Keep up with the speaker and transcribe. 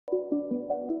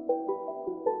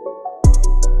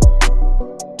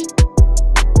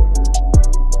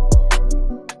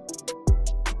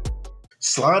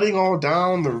sliding all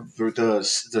down the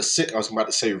sick. I was about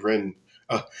to say Ren,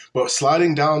 but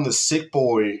sliding down the Sick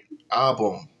Boy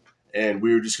album, and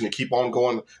we were just gonna keep on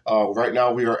going. Right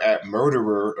now, we are at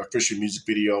Murderer official music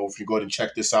video. If you go ahead and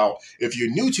check this out, if you're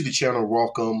new to the channel,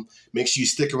 welcome. Make sure you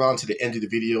stick around to the end of the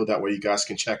video. That way, you guys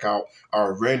can check out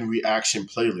our Ren reaction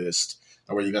playlist.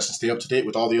 That way, you guys can stay up to date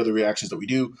with all the other reactions that we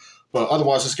do. But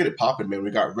otherwise, let's get it popping, man.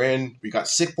 We got Ren, we got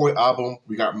Sick Boy album,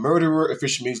 we got Murderer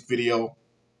official music video.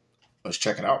 Let's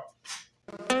check it out.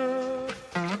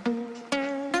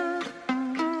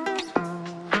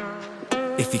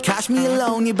 If you catch me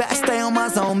alone, you better stay on my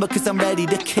zone because I'm ready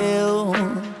to kill.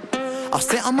 I'll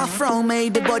sit on my throne,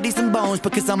 made of bodies and bones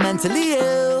because I'm mentally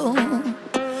ill.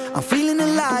 I'm feeling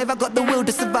alive, I got the will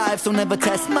to survive, so never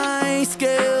test my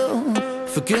skill.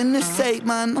 For goodness sake,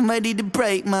 man, I'm ready to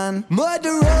break, man.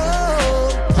 Murderer,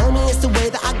 homie, it's the way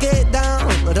that I get down.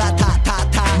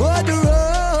 Rat-tat-tat-tat.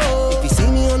 Murderer, if you see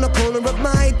me on the corner of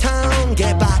my town,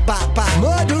 get back, back, back.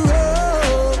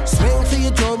 Murderer, swing for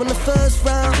your jaw in the first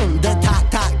round.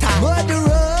 Tat-tat-tat.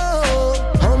 Murderer,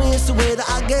 homie, it's the way that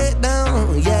I get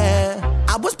down, yeah.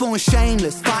 I was born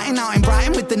shameless, fighting out in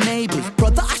Brighton with the neighbours.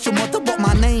 Brother, ask your mother what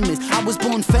my name is. I was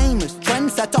born famous,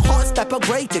 trendsetter, hot stepper,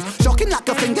 greatest. Shocking like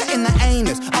a finger in the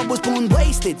anus. I was born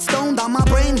wasted, stoned on my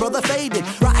brain, brother faded.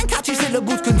 Writing catchy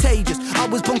syllables contagious. I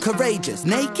was born courageous,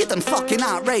 naked and fucking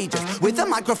outrageous. With a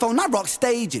microphone I rock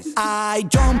stages. I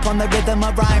jump on the rhythm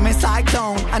of rhyming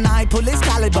cyclone, and I pull its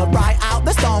caliber right out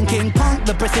the stone. King Punk,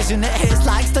 the precision it hits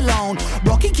like Stallone.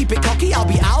 Rocky, keep it cocky, I'll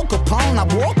be Al Capone. I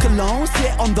walk alone,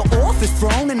 sit on the office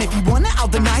throne, and if you want it, I'll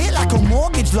deny it like a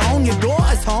mortgage loan. Your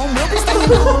daughter's home, we'll be staying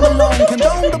home alone.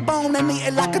 Condone the bone and eat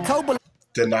it like a Toblerone.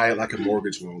 Deny it like a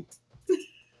mortgage loan.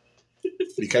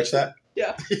 Did you catch that?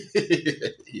 Yeah.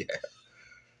 Yeah.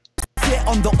 Sit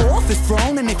on the office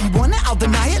throne, and if you want it, I'll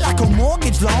deny it like a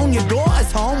mortgage loan. Your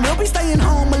daughter's home, we'll be staying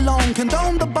home alone.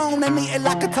 Condone the bone and eat it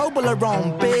like a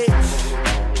Toblerone, bitch.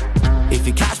 If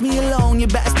you catch me alone, you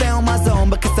better stay on my zone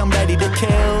because I'm ready to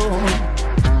kill.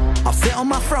 I'll sit on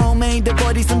my throne, made of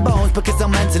bodies and bones because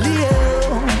I'm mentally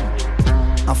ill.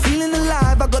 I'm feeling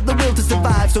alive, I got the will to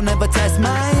survive, so never test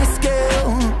my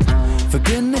skill. For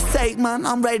goodness sake, man,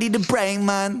 I'm ready to break,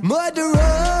 man. Murderer,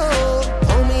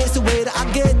 homie, it's the way that I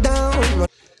get down.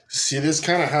 See, this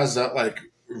kind of has that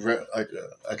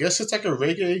I guess it's like a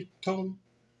reggae tone.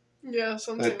 Yeah,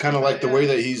 something. Kind of like the way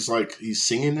that he's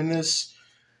singing in this.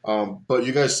 But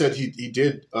you guys said he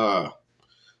did a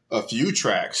few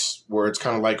tracks where it's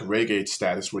kind of like reggae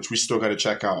status, which we still got to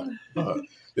check out.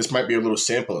 This might be a little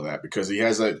sample of that because he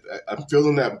has I'm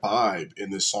feeling that vibe in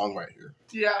this song right here.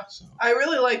 Yeah, so. I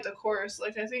really like the chorus.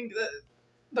 Like, I think that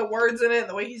the words in it,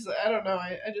 the way he's, I don't know,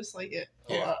 I just like it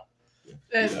a lot. Yeah.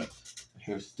 And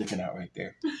he was sticking out right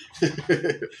there.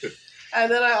 And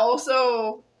then I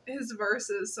also, his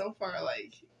verses so far,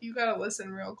 like, you gotta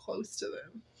listen real close to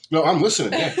them. No, I'm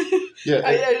listening. Yeah, yeah.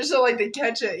 I just don't like to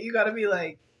catch it. You gotta be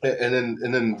like.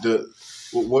 And then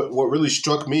what really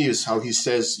struck me is how he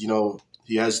says, you know,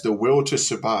 he has the will to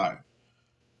survive.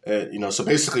 You know, so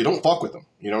basically, don't fuck with him.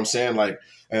 You know what I'm saying? Like,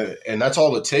 and that's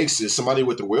all it takes is somebody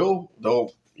with the will.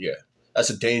 Though, yeah, that's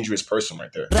a dangerous person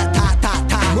right there.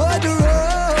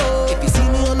 Murderer, if you see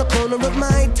me on the corner of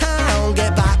my town,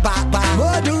 get back, back, back.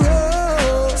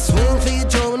 Murderer, swing for your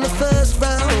jaw in the first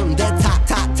round.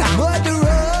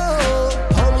 Murderer,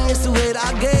 homie, it's the way that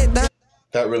I get down.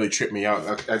 That really tripped me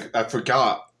out. I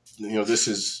forgot. You know, this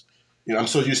is. You know, I'm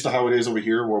so used to how it is over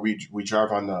here where we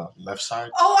drive on the left side.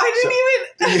 Oh, I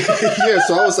didn't even. Yeah,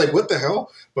 so I was like, what the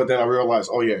hell? But then I realized,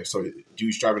 oh, yeah, so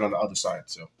dude's driving on the other side.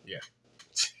 So, yeah.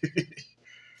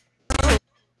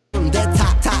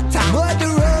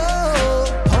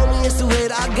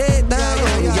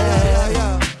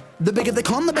 The bigger they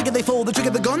come, the bigger they fall. The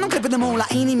trigger the gun, I'm clipping them all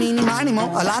like eeny, meeny, miny,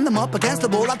 mo. I line them up against the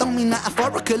wall. I don't mean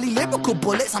metaphorically, lyrical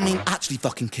bullets. I mean actually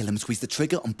fucking kill them, squeeze the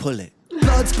trigger and pull it.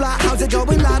 Blood splat, how's it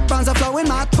going, lad? Brands are flowing,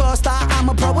 mad trust that I'm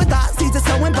a pro with that. Seeds are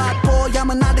sowing bad, boy, I'm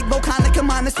an addict, volcanic, a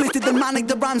man is twisted and manic.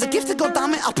 The rhymes are gifted,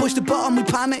 goddammit, I push the button, we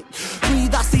panic.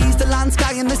 Breathe, I seize the land,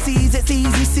 sky and the seas, it's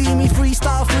easy, see me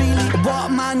freestyle freely.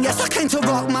 What man, yes I came to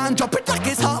rock, man, drop it like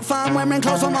it's hot, fam. Wearing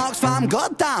clothes from Oxfam,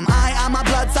 goddamn, I am a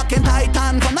blood-sucking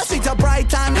titan. From the streets of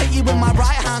Brighton, hit you with my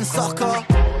right hand, sucker.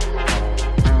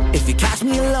 If you catch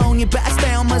me alone, you better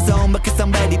stay on my zone because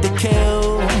I'm ready to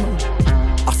kill.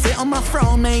 I'll sit on my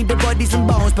throne, made of bodies and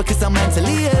bones because I'm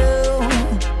mentally ill.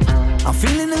 I'm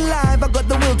feeling alive, I got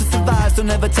the will to survive, so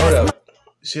never test my...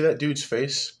 See that dude's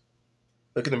face?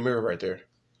 Look in the mirror right there.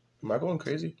 Am I going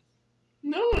crazy?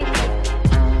 No.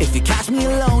 If you catch me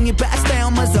alone, you better stay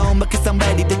on my zone because I'm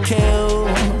ready to kill.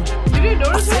 You didn't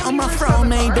notice I sit on my throne,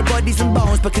 made of bodies and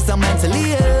bones because I'm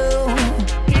mentally ill.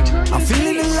 I'm his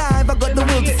feeling face alive, I got the will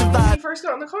to when he survive. first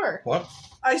got in the car. What?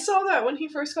 I saw that when he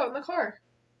first got in the car.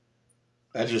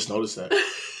 I just noticed that.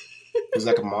 He's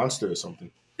like a monster or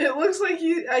something. It looks like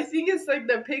I think it's like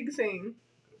the pig thing.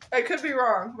 I could be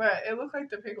wrong, but it looked like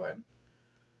the pig one.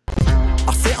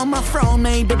 I sit on my throne,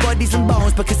 made of bodies and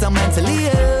bones because I'm mentally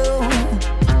ill.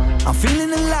 I'm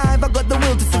feeling alive, I got the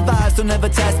will to survive, so never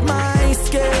test my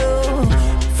skill.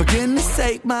 For goodness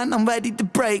sake, man, I'm ready to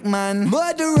break, man.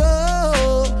 Murderer,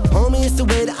 homie, it's the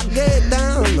way that I get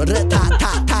down.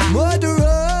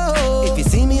 Murderer, if you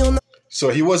see me on the... So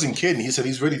he wasn't kidding. He said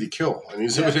he's ready to kill. And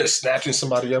he's over there snatching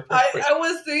somebody up. I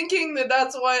was thinking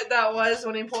that's what that was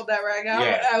when he pulled that rag out.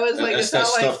 Yeah. I was like, That's it's not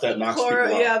that like stuff that knocks people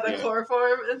out. yeah, the Yeah.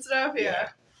 chloroform and stuff. Yeah.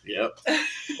 Yep.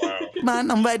 Wow. Man,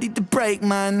 I'm ready to break,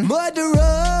 man. Murderer,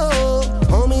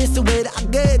 homie, it's the way that I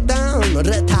get down.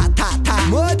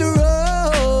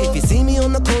 Murderer, if you see me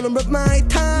on the corner of my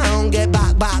town, get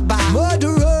back.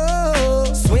 Murderer,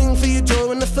 swing for your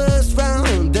jaw in the first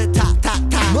round.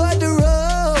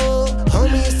 Murderer,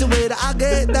 homie, it's the way that I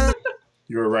get down.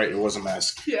 You were right. It was a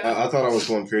mask. Yeah. I thought I was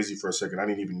going crazy for a second. I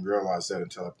didn't even realize that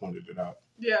until I pointed it out.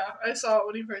 Yeah, I saw it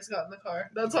when he first got in the car.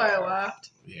 That's why I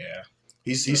laughed. Yeah.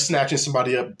 He's snatching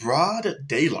somebody up broad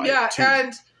daylight. Yeah, too.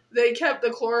 and they kept the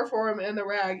chloroform and the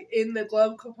rag in the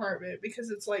glove compartment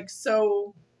because it's like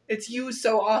it's used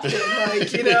so often,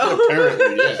 like, you know.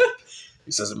 Apparently, yeah.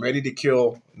 He says, I'm ready to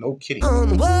kill. No kidding.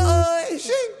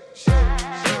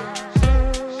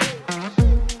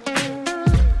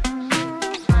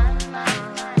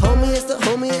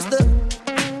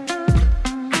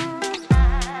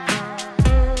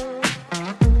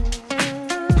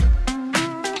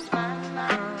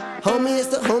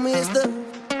 Homie, it's the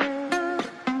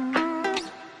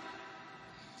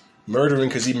Murdering,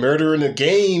 because he murdering the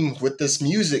game with this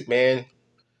music, man.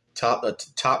 Top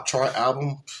chart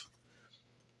album.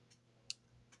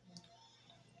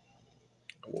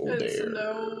 Whoa, It's there.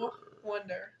 no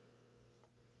wonder.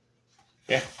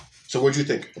 Yeah. So what'd you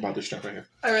think about this track right here?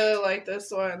 I really like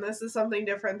this one. This is something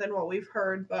different than what we've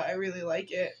heard, but I really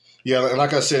like it. Yeah, and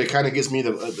like I said, it kind of gives me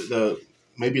the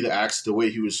maybe the acts, the way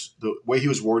he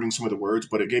was wording some of the words,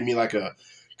 but it gave me like a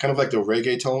kind of like the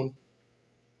reggae tone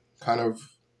kind of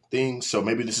thing. So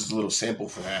maybe this is a little sample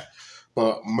for that.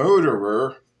 But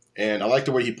Murderer, and I like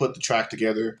the way he put the track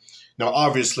together. Now,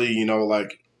 obviously, you know,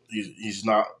 like he's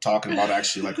not talking about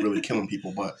actually like really killing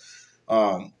people, but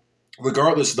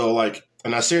regardless though, like,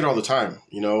 and I say it all the time,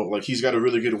 you know, like he's got a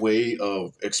really good way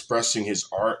of expressing his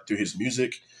art through his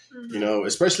music. You know,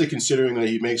 especially considering that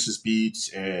he makes his beats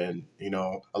and, you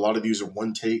know, a lot of these are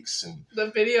one takes and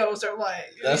The videos are like...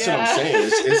 that's yeah. what I'm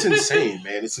saying. It's insane,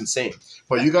 man. It's insane.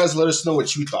 But you guys let us know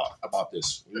what you thought about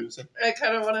this. What do you say? I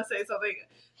kind of want to say something.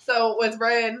 So with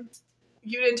Ren,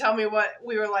 you didn't tell me what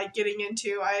we were like getting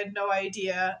into. I had no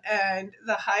idea. And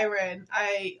the High Ren,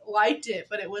 I liked it,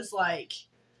 but it was like...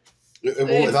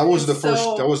 That was the first.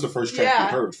 so- That was the first track yeah.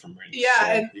 we heard from Randy. Yeah, so,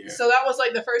 and yeah. so that was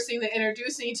like the first thing that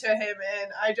introduced me to him,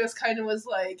 and I just kind of was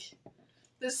like,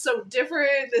 this is so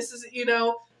different, this is, you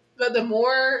know, but the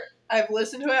more I've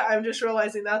listened to it, I'm just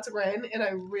realizing that's Ren, and I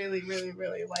really, really,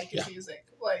 really like his music.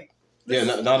 Like, Yeah,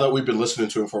 now that we've been listening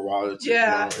to him for a while, it's,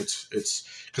 Yeah. you know, it's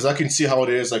because I can see how it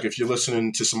is. Like if you're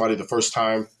listening to somebody the first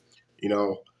time, you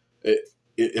know,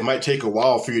 it might take a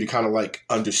while for you to kind of like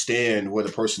understand where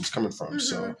the person's coming from.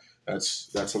 So that's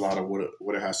a lot of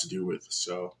what it has to do with.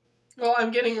 So well,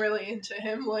 I'm getting really into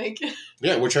him. Like,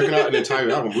 yeah, we're checking out an entire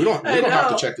album. We don't I have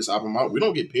to know. check this album out. We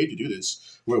don't get paid to do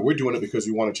this. We're doing it because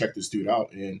we want to check this dude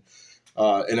out, and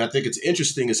I think it's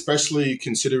interesting, especially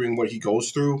considering what he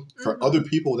goes through. For other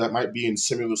people that might be in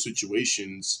similar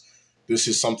situations, this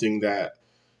is something that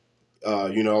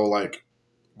you know, like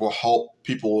will help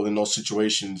people in those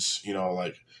situations. You know,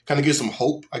 like kind of gives them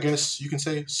hope, I guess you can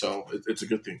say. So it's a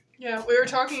good thing. yeah, we were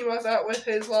talking about that with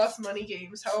his Lost Money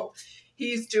games, how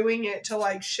he's doing it to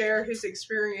like share his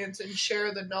experience and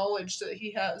share the knowledge that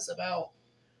he has about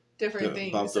different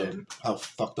things. About and, how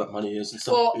fucked up money is and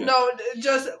stuff. well, Yeah. no,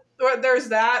 just there's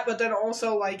that, but then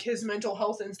also like his mental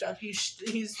health and stuff.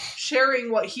 He's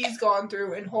sharing what he's gone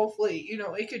through, and hopefully, you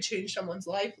know, it could change someone's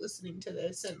life listening to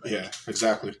this and like, Yeah,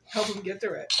 exactly. help them get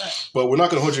through it. But we're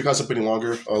not going to hold you guys up any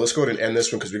longer. Let's go ahead and end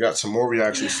this one because we got some more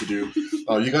reactions to do.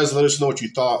 You guys let us know what you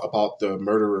thought about the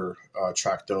Murderer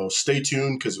track, though. Stay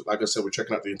tuned because, like I said, we're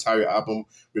checking out the entire album.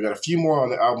 We got a few more on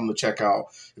the album to check out.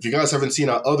 If you guys haven't seen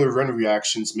our other Ren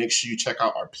reactions, make sure you check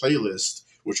out our playlist,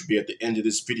 which will be at the end of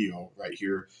this video right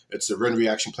here. It's the Ren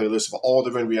reaction playlist of all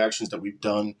the Ren reactions that we've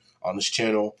done on this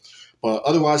channel. But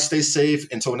otherwise, stay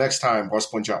safe. Until next time, Boss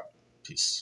Punch out. Peace.